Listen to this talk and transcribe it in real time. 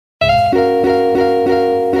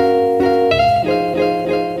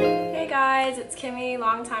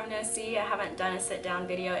Long time no see. I haven't done a sit-down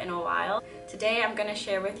video in a while. Today I'm going to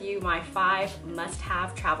share with you my 5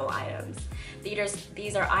 must-have travel items.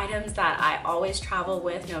 These are items that I always travel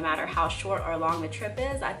with no matter how short or long the trip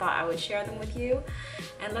is. I thought I would share them with you.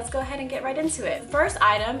 And let's go ahead and get right into it. First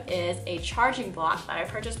item is a charging block that I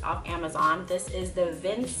purchased off Amazon. This is the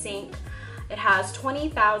Vinsic. It has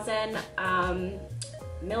 20,000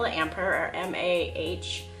 milliampere or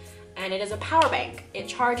mAh. And it is a power bank. It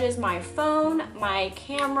charges my phone, my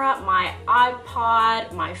camera, my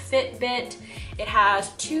iPod, my Fitbit. It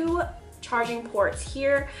has 2 charging ports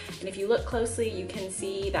here, and if you look closely you can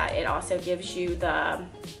see that it also gives you the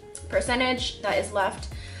percentage that is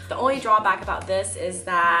left. The only drawback about this is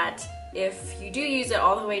that if you do use it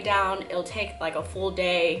all the way down, it'll take like a full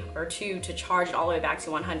day or 2 to charge it all the way back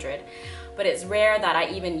to 100. But it's rare that I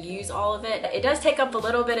even use all of it. It does take up a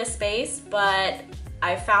little bit of space, but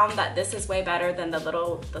I found that this is way better than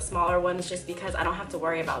the smaller ones, just because I don't have to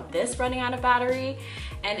worry about this running out of battery.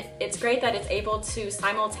 And it's great that it's able to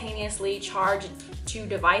simultaneously charge 2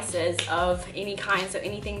 devices of any kind, so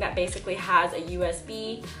anything that basically has a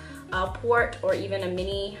USB port or even a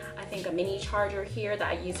mini charger here that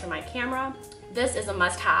I use for my camera. This is a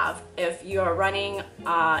must-have. If you're running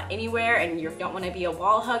anywhere and you don't want to be a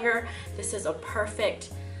wall hugger, this is a perfect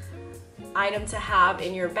item to have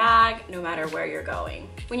in your bag no matter where you're going.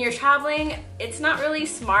 When you're traveling, it's not really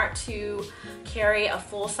smart to carry a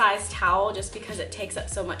full-size towel just because it takes up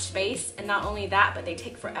so much space, and not only that, but they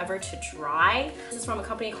take forever to dry. This is from a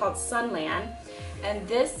company called Sunland, and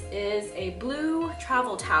this is a blue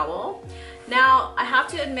travel towel. Now, I have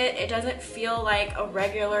to admit, it doesn't feel like a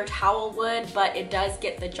regular towel would, but it does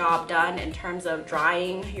get the job done in terms of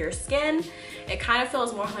drying your skin. It kind of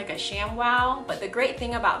feels more like a ShamWow, but the great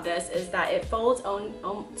thing about this is that it folds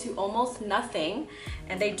to almost nothing,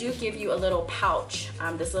 and they do give you a little pouch,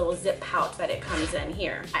 this little zip pouch that it comes in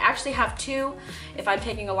here. I actually have 2. If I'm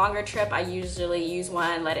taking a longer trip, I usually use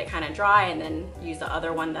one, let it kind of dry, and then use the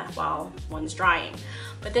other one while one's drying.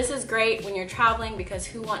 But this is great when you're traveling, because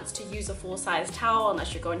who wants to use a full-size towel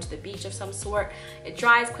unless you're going to the beach of some sort? It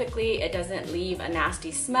dries quickly, it doesn't leave a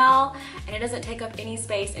nasty smell, and it doesn't take up any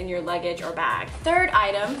space in your luggage or bag. Third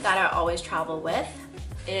item that I always travel with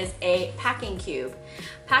is a packing cube.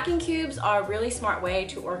 Packing cubes are a really smart way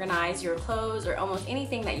to organize your clothes or almost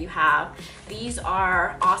anything that you have. These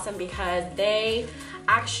are awesome because they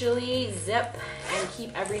actually zip and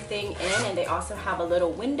keep everything in, and they also have a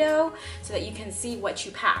little window so that you can see what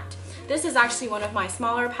you packed. This is actually one of my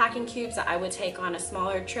smaller packing cubes that I would take on a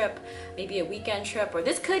smaller trip, maybe a weekend trip, or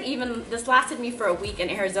this lasted me for a week in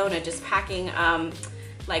Arizona, just packing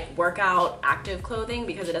like workout active clothing,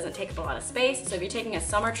 because it doesn't take up a lot of space. So if you're taking a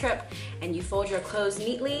summer trip and you fold your clothes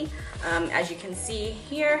neatly, as you can see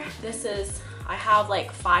here, I have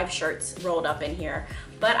like 5 shirts rolled up in here,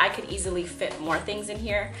 but I could easily fit more things in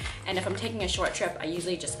here. And if I'm taking a short trip, I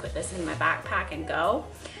usually just put this in my backpack and go.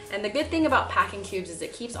 And the good thing about packing cubes is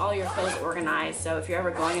it keeps all your clothes organized. So if you're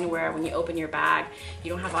ever going anywhere, when you open your bag,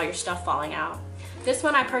 you don't have all your stuff falling out. This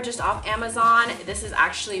one I purchased off Amazon. This is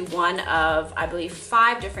actually one of, I believe,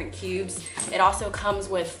 5 different cubes. It also comes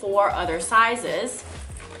with 4 other sizes.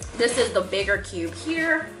 This is the bigger cube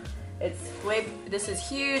here. This is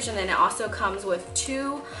huge, and then it also comes with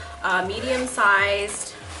 2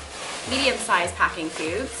 medium-sized packing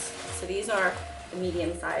cubes. So these are the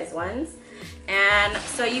medium-sized ones. And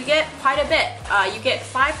so you get quite a bit. You get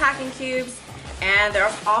 5 packing cubes, and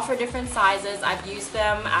they're all for different sizes. I've used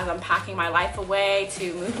them as I'm packing my life away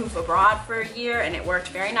to move abroad for a year, and it worked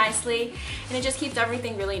very nicely, and it just keeps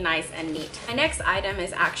everything really nice and neat. My next item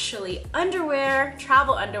is actually underwear,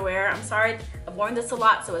 travel underwear. I'm sorry, I've worn this a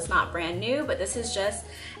lot, so it's not brand new, but this is just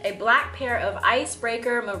a black pair of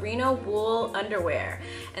icebreaker merino wool underwear.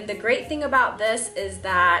 And the great thing about this is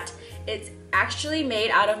that it's actually made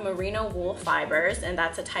out of merino wool fibers, and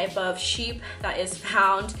that's a type of sheep that is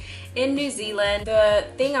found in New Zealand. The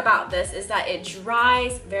thing about this is that it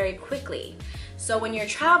dries very quickly. So when you're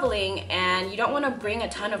traveling and you don't want to bring a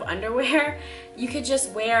ton of underwear, you could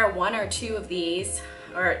just wear 1 or 2 of these,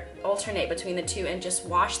 or alternate between the 2, and just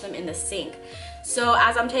wash them in the sink. So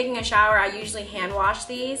as I'm taking a shower, I usually hand wash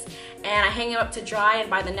these, and I hang them up to dry, and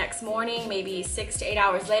by the next morning, maybe 6 to 8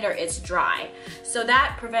 hours later, it's dry. So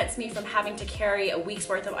that prevents me from having to carry a week's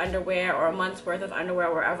worth of underwear or a month's worth of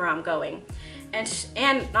underwear wherever I'm going.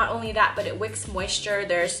 And not only that, but it wicks moisture. It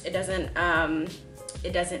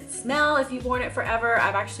doesn't smell if you've worn it forever.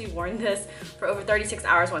 I've actually worn this for over 36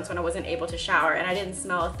 hours once when I wasn't able to shower, and I didn't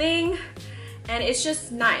smell a thing. and it's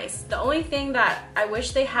just nice. The only thing that I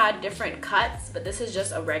wish they had different cuts, but this is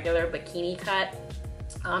just a regular bikini cut.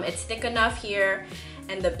 It's thick enough here,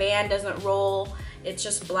 and the band doesn't roll. It's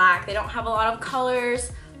just black. They don't have a lot of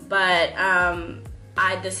colors, but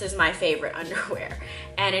this is my favorite underwear.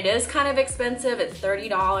 And it is kind of expensive. It's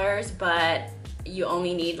 $30, but you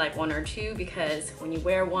only need like one or two, because when you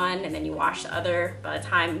wear one and then you wash the other, by the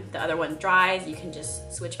time the other one dries, you can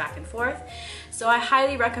just switch back and forth. So I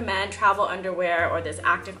highly recommend travel underwear or this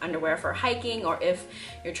active underwear for hiking, or if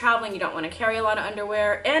you're traveling, you don't want to carry a lot of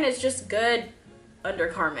underwear, and it's just good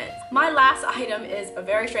undergarments. My last item is a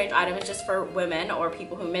very strange item. It's just for women or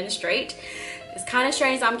people who menstruate. It's kind of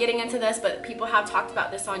strange that I'm getting into this, but people have talked about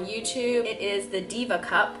this on YouTube. It is the Diva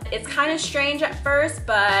cup. It's kind of strange at first,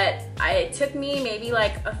 but it took me maybe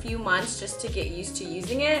like a few months just to get used to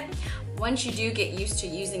using it. Once you do get used to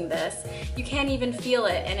using this, you can't even feel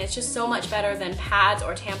it, and it's just so much better than pads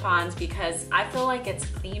or tampons, because I feel like it's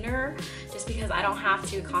cleaner just because I don't have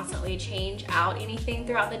to constantly change out anything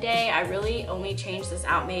throughout the day. I really only change this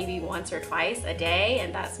out maybe once or twice a day,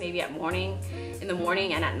 and that's maybe in the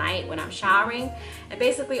morning and at night when I'm showering. And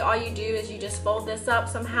basically all you do is you just fold this up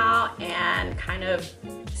somehow and kind of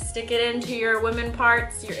stick it into your women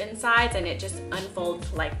parts, your insides, and it just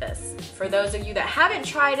unfolds like this. For those of you that haven't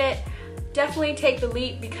tried it, definitely take the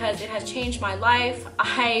leap, because it has changed my life.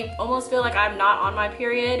 I almost feel like I'm not on my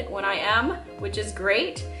period when I am, which is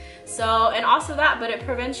great. So, and also that, but it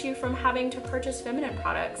prevents you from having to purchase feminine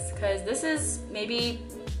products, because this is maybe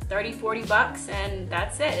 30-40 bucks, and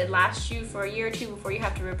that's it. It lasts you for a year or two before you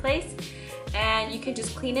have to replace, and you can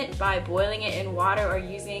just clean it by boiling it in water or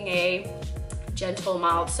using a gentle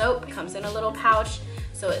mild soap. It comes in a little pouch,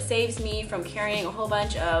 so it saves me from carrying a whole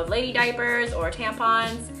bunch of lady diapers or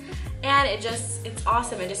tampons, and it's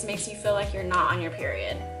awesome. It just makes you feel like you're not on your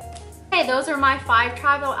period. Hey, those are my 5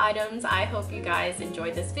 travel items. I hope you guys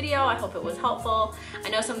enjoyed this video. I hope it was helpful. I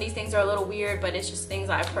know some of these things are a little weird, but it's just things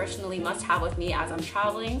that I personally must have with me as I'm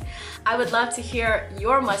traveling. I would love to hear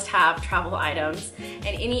your must-have travel items and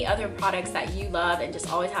any other products that you love and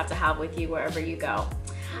just always have to have with you wherever you go.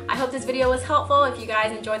 I hope this video was helpful. If you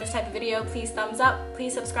guys enjoyed this type of video, please thumbs up.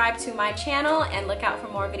 Please subscribe to my channel and look out for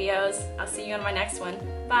more videos. I'll see you on my next one.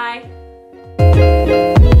 Bye.